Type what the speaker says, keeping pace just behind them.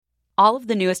All of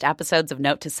the newest episodes of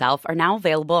Note to Self are now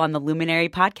available on the Luminary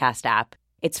podcast app.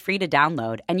 It's free to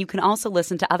download, and you can also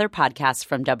listen to other podcasts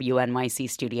from WNYC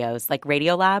Studios like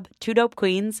Radiolab, Two Dope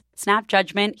Queens, Snap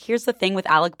Judgment, Here's the Thing with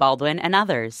Alec Baldwin, and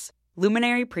others.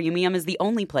 Luminary Premium is the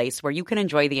only place where you can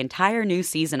enjoy the entire new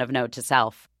season of Note to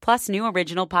Self, plus new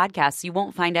original podcasts you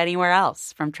won't find anywhere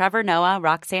else, from Trevor Noah,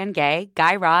 Roxanne Gay,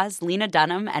 Guy Raz, Lena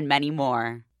Dunham, and many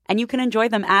more. And you can enjoy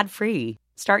them ad-free.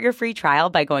 Start your free trial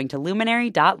by going to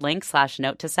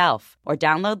luminary.link/note-to-self or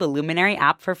download the Luminary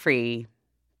app for free.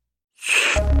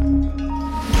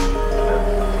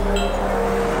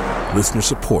 Listener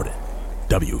supported.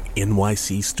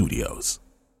 WNYC Studios.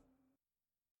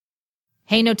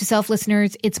 Hey, Note to Self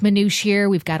listeners, it's Manoush here.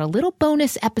 We've got a little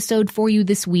bonus episode for you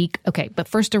this week. Okay, but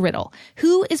first a riddle.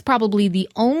 Who is probably the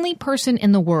only person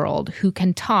in the world who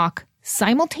can talk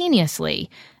simultaneously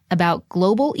about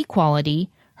global equality,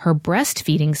 her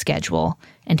breastfeeding schedule,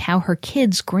 and how her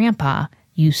kid's grandpa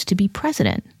used to be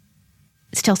president?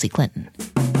 It's Chelsea Clinton.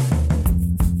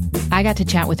 I got to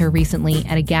chat with her recently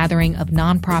at a gathering of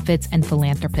nonprofits and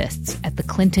philanthropists at the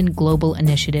Clinton Global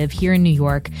Initiative here in New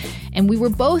York, and we were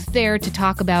both there to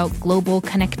talk about global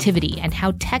connectivity and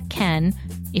how tech can,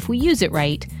 if we use it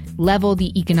right, level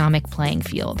the economic playing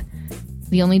field.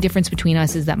 The only difference between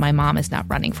us is that my mom is not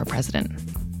running for president.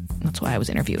 That's why I was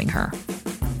interviewing her.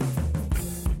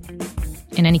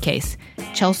 In any case,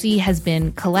 Chelsea has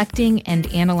been collecting and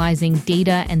analyzing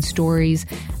data and stories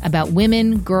about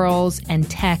women, girls, and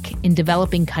tech in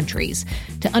developing countries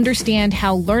to understand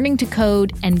how learning to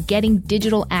code and getting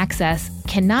digital access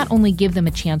can not only give them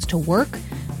a chance to work,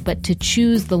 but to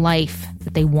choose the life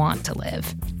that they want to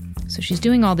live. So she's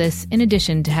doing all this in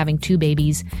addition to having 2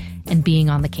 babies and being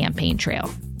on the campaign trail.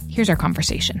 Here's our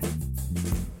conversation.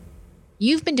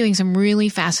 You've been doing some really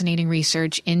fascinating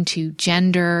research into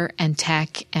gender and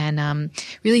tech and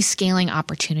really scaling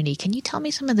opportunity. Can you tell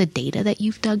me some of the data that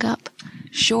you've dug up?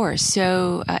 Sure.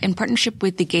 So in partnership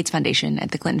with the Gates Foundation at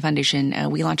the Clinton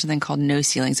Foundation, we launched something called No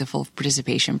Ceilings, a full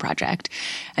participation project.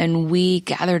 And we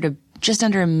gathered just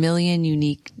under 1 million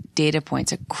unique data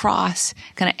points across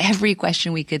kind of every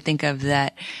question we could think of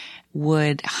that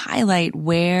would highlight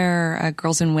where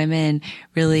girls and women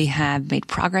really have made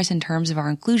progress in terms of our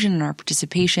inclusion and our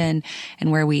participation, and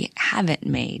where we haven't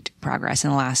made progress in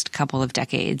the last couple of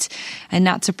decades. And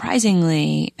not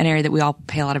surprisingly, an area that we all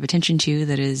pay a lot of attention to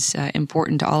that is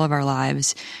important to all of our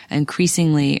lives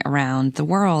increasingly around the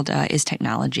world is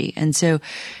technology. And so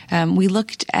we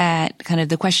looked at kind of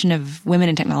the question of women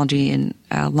in technology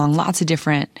along lots of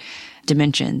different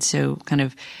dimensions. So kind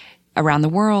of around the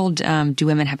world, do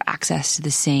women have access to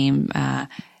the same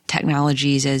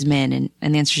technologies as men?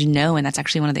 And the answer is no. And that's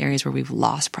actually one of the areas where we've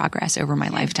lost progress over my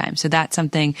lifetime. So that's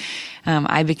something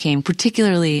I became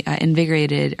particularly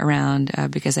invigorated around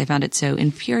because I found it so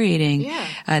infuriating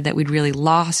that we'd really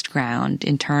lost ground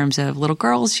in terms of little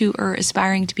girls who are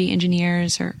aspiring to be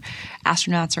engineers or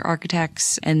astronauts or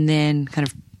architects, and then kind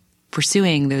of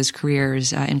pursuing those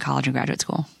careers in college and graduate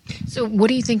school. So what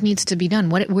do you think needs to be done?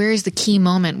 Where is the key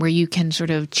moment where you can sort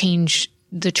of change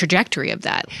the trajectory of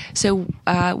that? So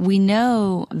we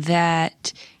know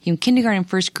that in kindergarten and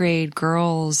first grade,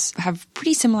 girls have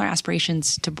pretty similar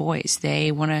aspirations to boys.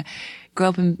 They want to grow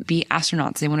up and be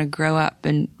astronauts. They want to grow up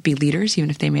and be leaders, even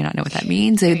if they may not know what that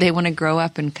means. They want to grow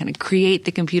up and kind of create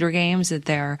the computer games that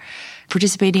they're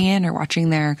participating in or watching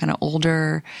their kind of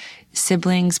older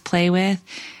siblings play with.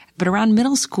 But around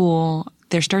middle school,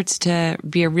 there starts to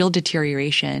be a real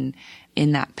deterioration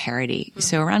in that parity. Mm-hmm.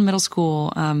 So around middle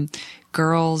school,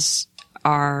 girls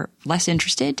are less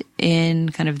interested in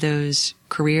kind of those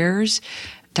careers,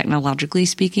 technologically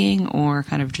speaking, or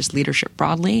kind of just leadership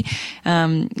broadly.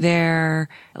 They're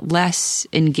less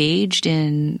engaged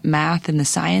in math and the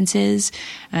sciences.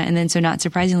 And then so not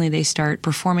surprisingly, they start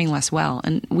performing less well.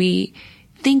 And we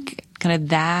think kind of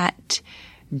that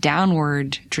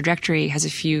downward trajectory has a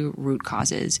few root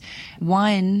causes.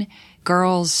 One,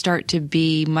 girls start to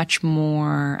be much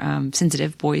more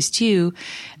sensitive, boys too,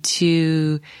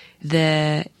 to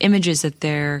the images that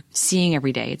they're seeing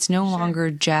every day. It's no longer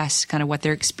just kind of what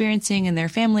they're experiencing in their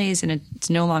families, and it's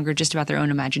no longer just about their own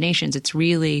imaginations. It's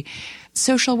really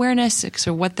social awareness,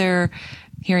 so what they're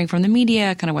hearing from the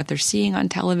media, kind of what they're seeing on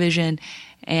television.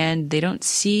 And they don't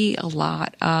see a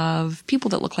lot of people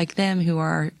that look like them who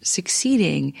are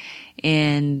succeeding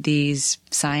in these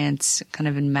science, kind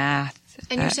of in math,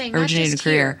 and you're saying originated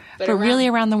career, but really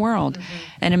around the world.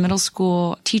 Mm-hmm. And in middle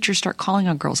school, teachers start calling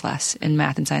on girls less in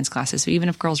math and science classes. So even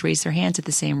if girls raise their hands at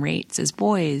the same rates as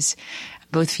boys,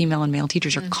 both female and male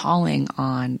teachers are calling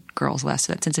on girls less.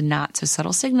 So that sends a not so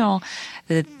subtle signal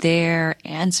that their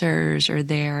answers or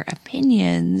their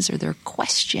opinions or their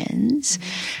questions,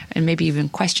 and maybe even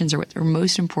questions are what are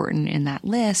most important in that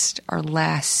list, are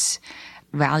less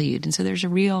valued. And so there's a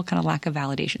real kind of lack of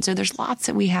validation. So there's lots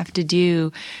that we have to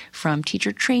do, from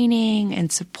teacher training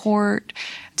and support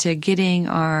to getting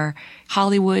our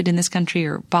Hollywood in this country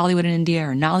or Bollywood in India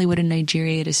or Nollywood in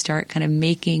Nigeria to start kind of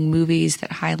making movies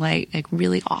that highlight like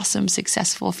really awesome,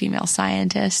 successful female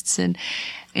scientists and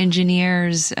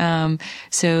engineers.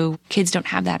 So kids don't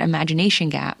have that imagination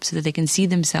gap, so that they can see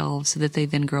themselves, so that they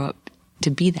then grow up to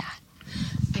be that.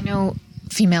 I know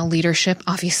female leadership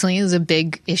obviously is a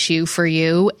big issue for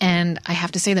you. And I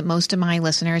have to say that most of my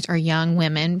listeners are young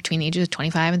women between the ages of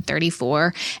 25 and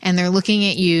 34. And they're looking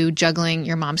at you juggling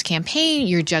your mom's campaign.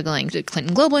 You're juggling the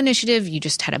Clinton Global Initiative. You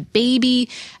just had a baby.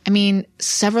 I mean,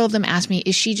 several of them asked me,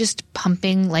 is she just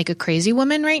pumping like a crazy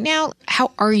woman right now?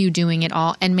 How are you doing it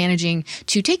all and managing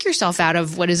to take yourself out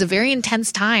of what is a very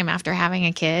intense time after having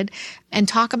a kid and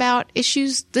talk about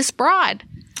issues this broad?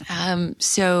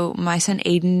 So my son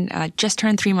Aiden just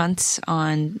turned 3 months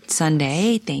on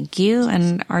Sunday. Thank you.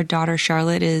 And our daughter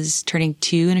Charlotte is turning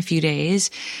 2 in a few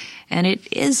days. And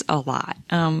it is a lot.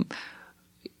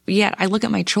 Yet I look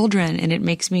at my children and it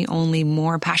makes me only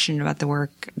more passionate about the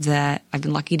work that I've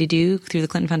been lucky to do through the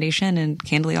Clinton Foundation, and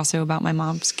candidly also about my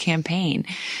mom's campaign.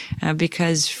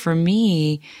 Because for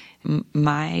me,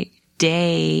 my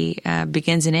day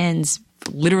begins and ends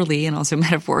literally and also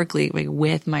metaphorically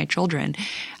with my children.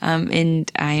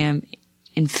 And I am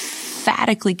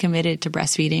emphatically committed to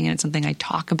breastfeeding, and it's something I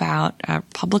talk about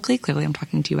publicly. Clearly, I'm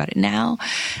talking to you about it now.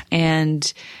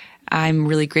 And I'm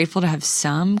really grateful to have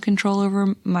some control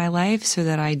over my life so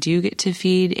that I do get to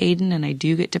feed Aiden and I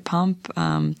do get to pump,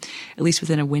 at least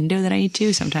within a window that I need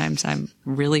to. Sometimes I'm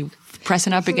really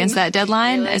pressing up against that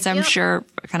deadline, as I'm sure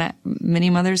kind of many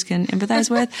mothers can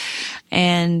empathize with.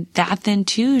 And that then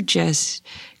too just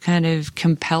kind of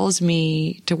compels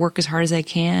me to work as hard as I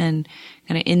can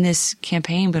kind of in this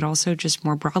campaign, but also just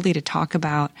more broadly to talk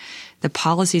about the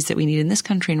policies that we need in this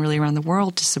country and really around the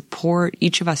world to support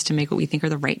each of us to make what we think are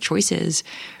the right choices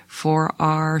for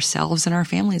ourselves and our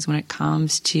families when it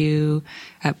comes to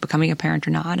becoming a parent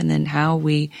or not, and then how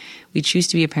we choose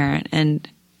to be a parent. And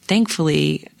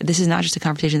thankfully, this is not just a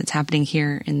conversation that's happening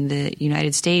here in the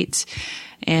United States.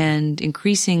 And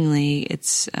increasingly,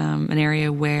 it's an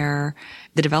area where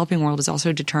the developing world is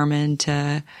also determined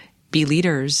to be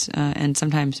leaders and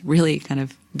sometimes really kind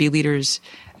of be leaders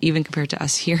even compared to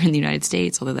us here in the United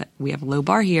States, although that we have a low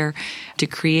bar here, to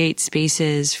create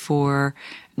spaces for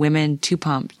women to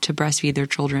pump, to breastfeed their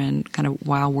children kind of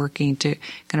while working, to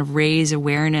kind of raise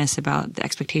awareness about the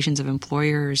expectations of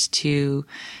employers to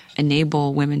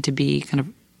enable women to be kind of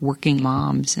working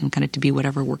moms and kind of to be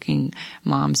whatever working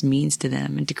moms means to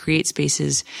them, and to create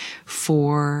spaces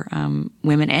for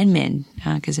women and men,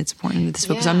 because it's important that this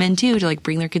focus on men too, to like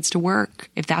bring their kids to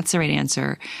work if that's the right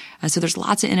answer. So there's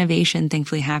lots of innovation,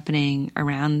 thankfully, happening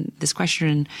around this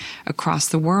question across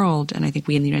the world. And I think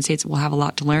we in the United States will have a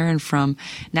lot to learn from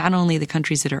not only the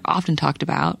countries that are often talked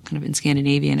about, kind of in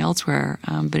Scandinavia and elsewhere,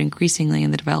 but increasingly in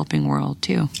the developing world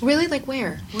too. Really? Like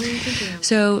where? What are you thinking of?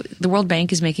 So the World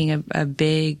Bank is making a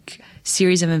big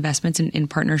series of investments in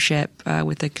partnership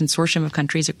with a consortium of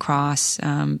countries across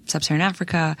sub-Saharan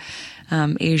Africa,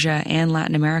 Asia, and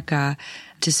Latin America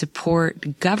to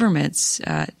support governments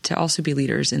to also be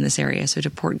leaders in this area. So to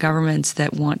support governments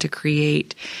that want to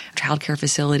create childcare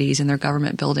facilities in their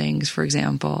government buildings, for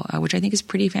example, which I think is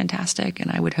pretty fantastic. And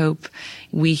I would hope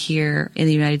we here in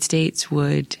the United States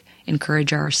would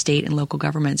encourage our state and local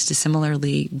governments to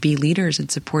similarly be leaders in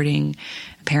supporting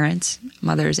parents,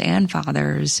 mothers, and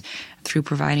fathers through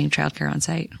providing childcare on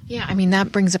site. Yeah, I mean,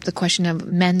 that brings up the question of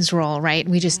men's role, right?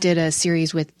 We just did a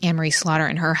series with Anne-Marie Slaughter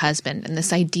and her husband, and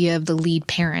this idea of the lead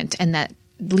parent, and that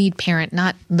lead parent,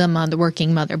 not the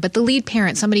working mother, but the lead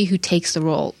parent, somebody who takes the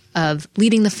role of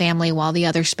leading the family while the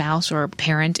other spouse or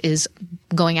parent is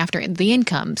going after the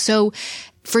income. So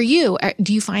for you,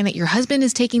 do you find that your husband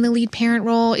is taking the lead parent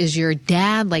role? Is your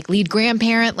dad like lead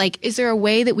grandparent? Like, is there a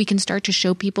way that we can start to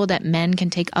show people that men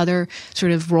can take other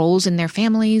sort of roles in their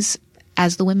families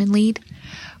as the women lead?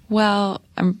 Well,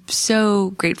 I'm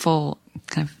so grateful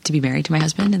kind of to be married to my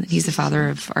husband and that he's the father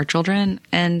of our children.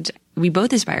 And we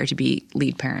both aspire to be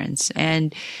lead parents.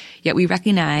 And yet we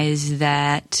recognize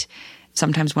that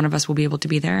sometimes one of us will be able to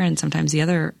be there and sometimes the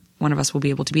other one of us will be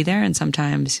able to be there. And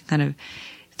sometimes kind of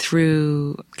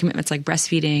through commitments like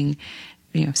breastfeeding,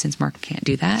 since Mark can't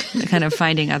do that, kind of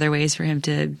finding other ways for him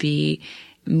to be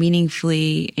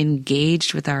meaningfully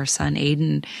engaged with our son,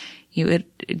 Aiden.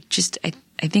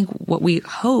 I think what we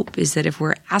hope is that if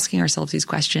we're asking ourselves these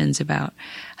questions about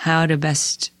how to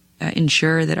best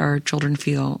ensure that our children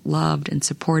feel loved and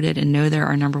supported and know they're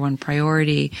our number one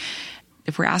priority,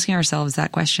 if we're asking ourselves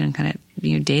that question kind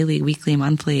of daily, weekly,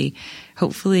 monthly,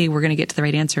 hopefully we're going to get to the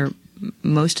right answer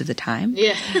most of the time.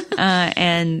 Yeah.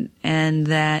 And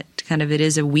that kind of it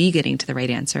is a we getting to the right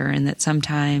answer, and that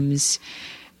sometimes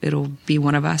it'll be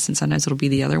one of us and sometimes it'll be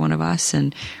the other one of us.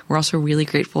 And we're also really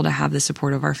grateful to have the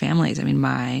support of our families. I mean,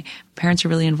 my parents are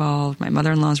really involved. My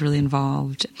mother-in-law is really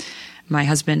involved. My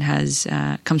husband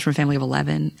comes from a family of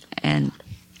 11, and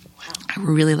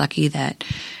we're really lucky that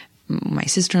my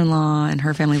sister-in-law and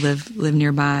her family live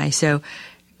nearby. So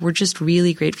we're just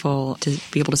really grateful to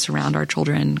be able to surround our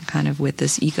children kind of with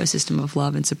this ecosystem of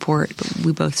love and support. But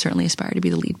we both certainly aspire to be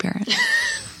the lead parent.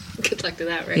 Good luck to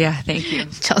that, right? Yeah, thank you.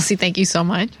 Chelsea, thank you so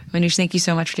much. Manoush, thank you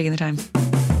so much for taking the time.